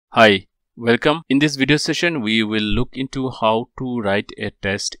Hi, welcome. In this video session, we will look into how to write a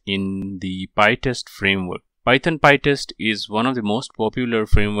test in the Pytest framework. Python Pytest is one of the most popular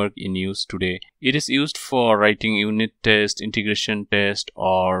framework in use today. It is used for writing unit test, integration test,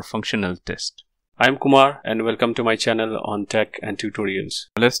 or functional test. I'm Kumar and welcome to my channel on Tech and Tutorials.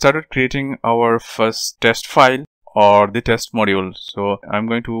 Let's start with creating our first test file or the test module. So I'm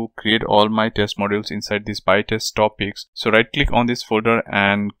going to create all my test modules inside this Pytest topics. So right click on this folder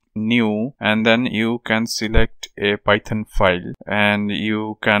and new, and then you can select a Python file and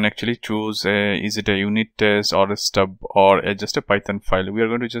you can actually choose is it a unit test or a stub or just a Python file. We are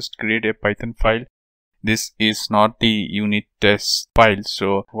going to just create a Python file. This is not the unit test file.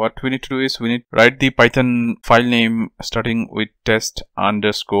 So what we need to do is we need to write the Python file name starting with test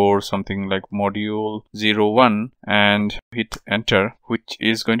underscore something like module 01 and hit enter, which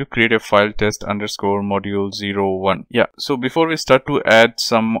is going to create a file test underscore module 01. Yeah, so before we start to add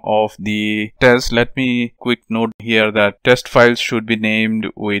some of the tests, let me quick note here that test files should be named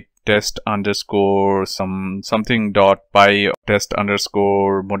with test underscore something dot py, test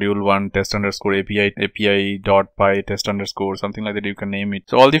underscore module 1, test underscore api dot py, test underscore something like that. You can name it.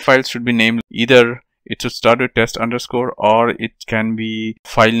 So all the files should be named, either it should start with test underscore or it can be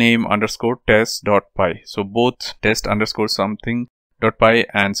file name underscore test dot py. So both test underscore something dot py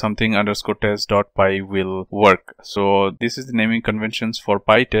and something underscore test dot py will work. So this is the naming conventions for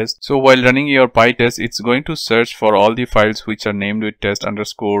Pytest. So while running your Pytest, it's going to search for all the files which are named with test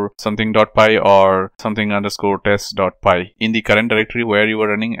underscore something dot py or something underscore test dot py in the current directory where you are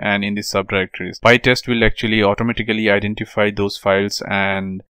running and in the subdirectories. Pytest will actually automatically identify those files,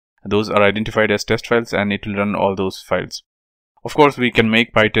 and those are identified as test files, and it will run all those files. Of course, we can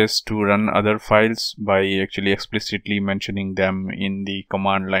make Pytest to run other files by actually explicitly mentioning them in the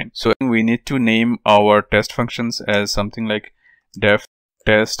command line. So we need to name our test functions as something like def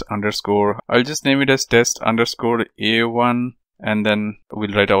test underscore. I'll just name it as test underscore a1 and then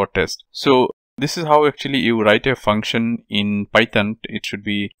we'll write our test. So this is how actually you write a function in Python. It should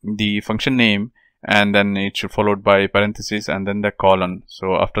be the function name and then it should followed by parentheses and then the colon.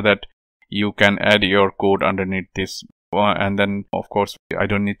 So after that, you can add your code underneath this. And then of course I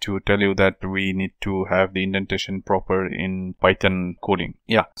don't need to tell you that we need to have the indentation proper in Python coding.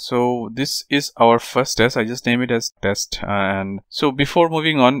 Yeah, so this is our first test. I just name it as test. And so before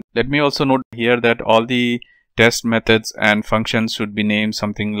moving on, let me also note here that all the test methods and functions should be named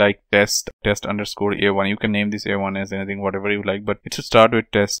something like test underscore a1. You can name this a1 as anything, whatever you like, but it should start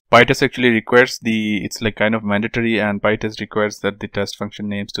with test. Pytest actually requires it's like kind of mandatory, and Pytest requires that the test function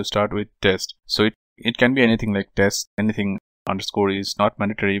names to start with test. So it can be anything like test, anything underscore is not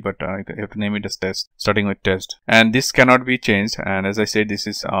mandatory, but I have to name it as test, starting with test. And this cannot be changed. And as I said, this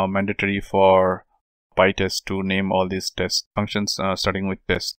is mandatory for Pytest to name all these test functions starting with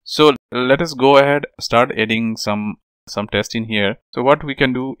test. So let us go ahead, start adding some test in here. So what we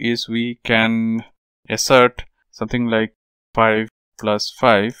can do is we can assert something like 5 plus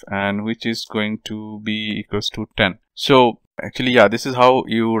 5, and which is going to be equals to 10. So actually, yeah, this is how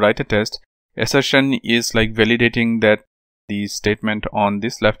you write a test. Assertion is like validating that the statement on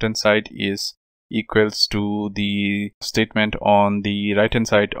this left hand side is equals to the statement on the right hand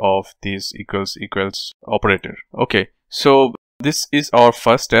side of this equals operator. Okay, so this is our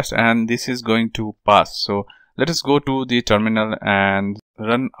first test and this is going to pass. So let us go to the terminal and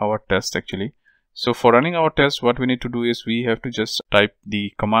run our test actually. So for running our test, what we need to do is we have to just type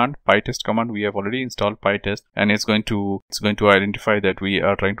the command, Pytest command. We have already installed Pytest, and it's going to identify that we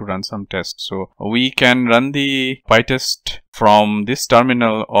are trying to run some tests. So we can run the Pytest from this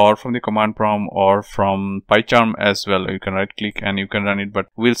terminal or from the command prompt or from PyCharm as well. You can right click and you can run it, but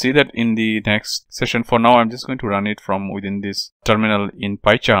we'll see that in the next session. For now, I'm just going to run it from within this terminal in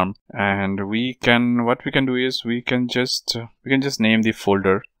PyCharm, and what we can do is we can just name the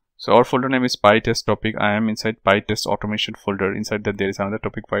folder. So our folder name is Pytest topic. I am inside Pytest automation folder. Inside that there is another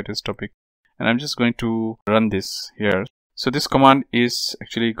topic, Pytest topic, and I'm just going to run this here. So this command is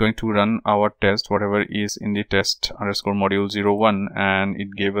actually going to run our test, whatever is in the test underscore module 01, and it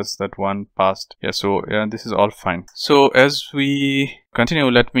gave us that one passed. Yeah, so this is all fine. So as we continue,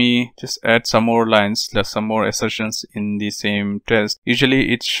 let me just add some more lines, some more assertions in the same test.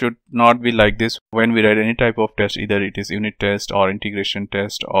 Usually it should not be like this when we write any type of test, either it is unit test or integration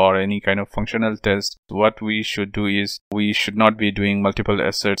test or any kind of functional test. What we should do is we should not be doing multiple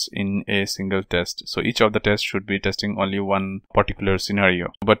asserts in a single test. So each of the tests should be testing only one particular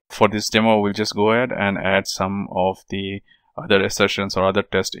scenario. But for this demo, we'll just go ahead and add some of the other assertions or other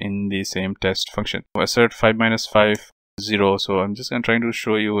tests in the same test function. So assert 5 minus 5 0. So I'm just trying to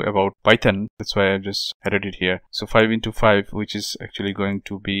show you about Python. That's why I just added it here. So 5 into 5, which is actually going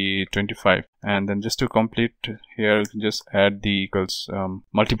to be 25. And then just to complete here, you can just add the equals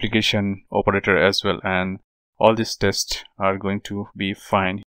multiplication operator as well. And all these tests are going to be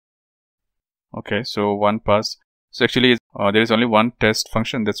fine. Okay, so one pass. So actually there is only one test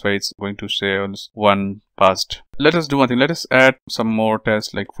function. That's why it's going to say one passed. Let us do one thing. Let us add some more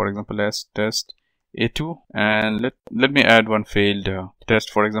tests, like for example as test A2, and let me add one failed test.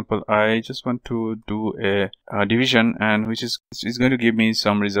 For example, I just want to do a division, and which is going to give me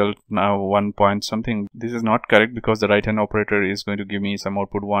some result now 1 point something. This is not correct because the right hand operator is going to give me some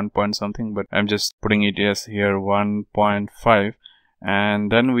output 1 point something, but I'm just putting it as here 1.5.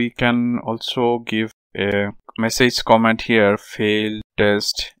 And then we can also give a message comment here, fail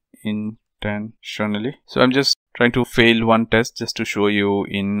test intentionally. So I'm just trying to fail one test just to show you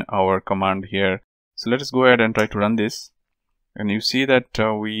in our command here. So let us go ahead and try to run this, and you see that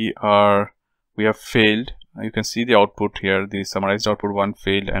we have failed. You can see the output here, the summarized output, 1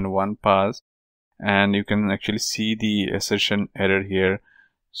 failed and 1 passed, and you can actually see the assertion error here.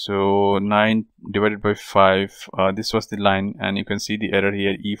 So 9 divided by 5, this was the line, and you can see the error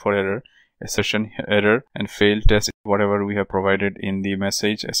here, E for error, assertion error, and failed test, whatever we have provided in the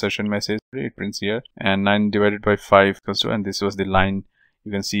message, assertion message, it prints here, and 9 divided by 5 equals to, and this was the line.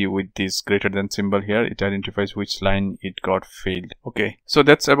 You can see with this greater than symbol here, it identifies which line it got failed. Okay, so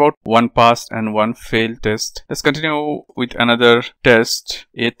that's about one passed and one failed test. Let's continue with another test,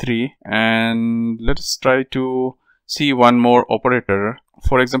 A3, and let's try to see one more operator.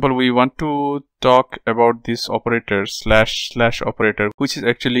 For example, we want to talk about this operator, slash operator, which is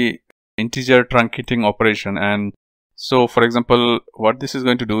actually integer truncating operation. And so for example, what this is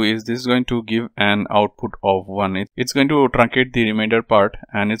going to do is this is going to give an output of 1. It's going to truncate the remainder part,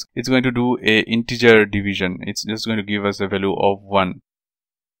 and it's going to do a integer division. It's just going to give us a value of 1.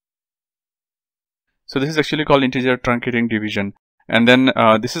 So this is actually called integer truncating division. And then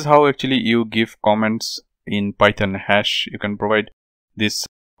this is how actually you give comments in Python hash. You can provide this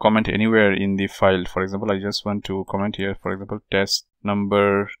comment anywhere in the file. For example, I just want to comment here, for example, test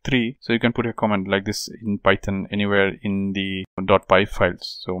number 3. So you can put a comment like this in Python anywhere in the .py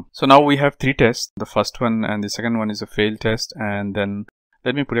files. So now we have 3 tests. The first one and the second one is a failed test, and then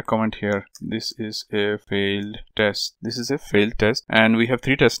let me put a comment here. This is a failed test. This is a failed test, and we have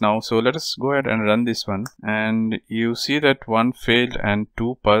 3 tests now. So let us go ahead and run this one, and you see that 1 failed and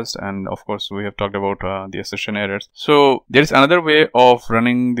 2 passed, and of course we have talked about the assertion errors. So there is another way of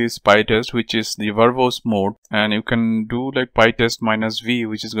running this PyTest, which is the verbose mode, and you can do like PyTest -v,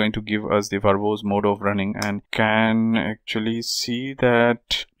 which is going to give us the verbose mode of running, and can actually see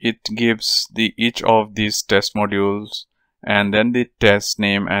that it gives each of these test modules and then the test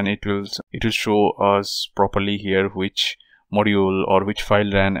name, and it will show us properly here which module or which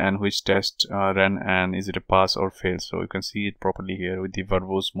file ran and which test ran, and is it a pass or fail. So you can see it properly here with the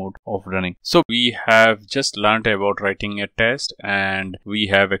verbose mode of running. So we have just learned about writing a test, and we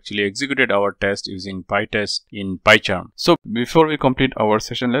have actually executed our test using PyTest in PyCharm. So before we complete our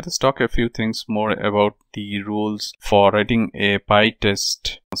session, let us talk a few things more about the rules for writing a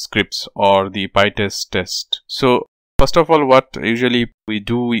PyTest scripts or the PyTest test. So first of all, what usually we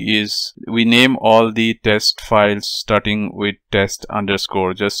do is we name all the test files starting with test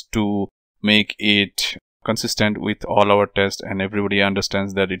underscore, just to make it consistent with all our tests and everybody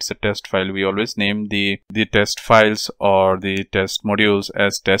understands that it's a test file. We always name the test files or the test modules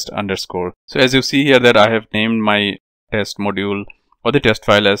as test underscore. So as you see here that I have named my test module or the test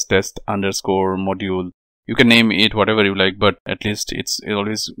file as test underscore module. You can name it whatever you like, but at least it's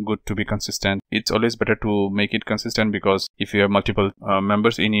always good to be consistent. It's always better to make it consistent, because if you have multiple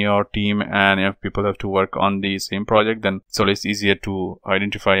members in your team and if people have to work on the same project, then it's always easier to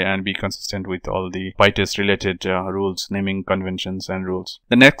identify and be consistent with all the PyTest related rules, naming conventions and rules.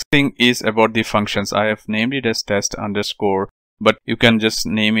 The next thing is about the functions. I have named it as test underscore, but you can just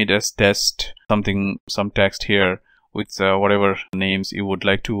name it as test something, some text here, with whatever names you would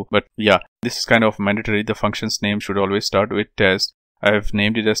like to. But yeah, this is kind of mandatory. The function's name should always start with test. I have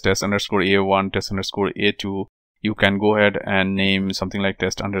named it as test underscore A1, test underscore A2. You can go ahead and name something like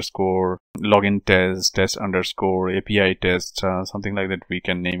test underscore login test, test underscore API test, something like that we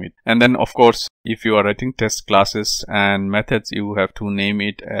can name it. And then of course, if you are writing test classes and methods, you have to name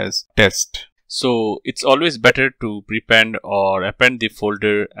it as test. So it's always better to prepend or append the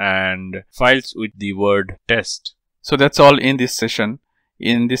folder and files with the word test. So that's all in this session.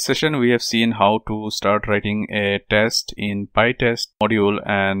 In this session, we have seen how to start writing a test in Pytest module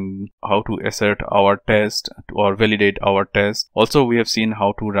and how to assert our test or validate our test. Also, we have seen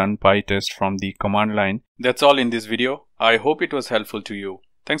how to run Pytest from the command line. That's all in this video. I hope it was helpful to you.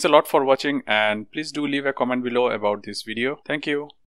 Thanks a lot for watching, and please do leave a comment below about this video. Thank you.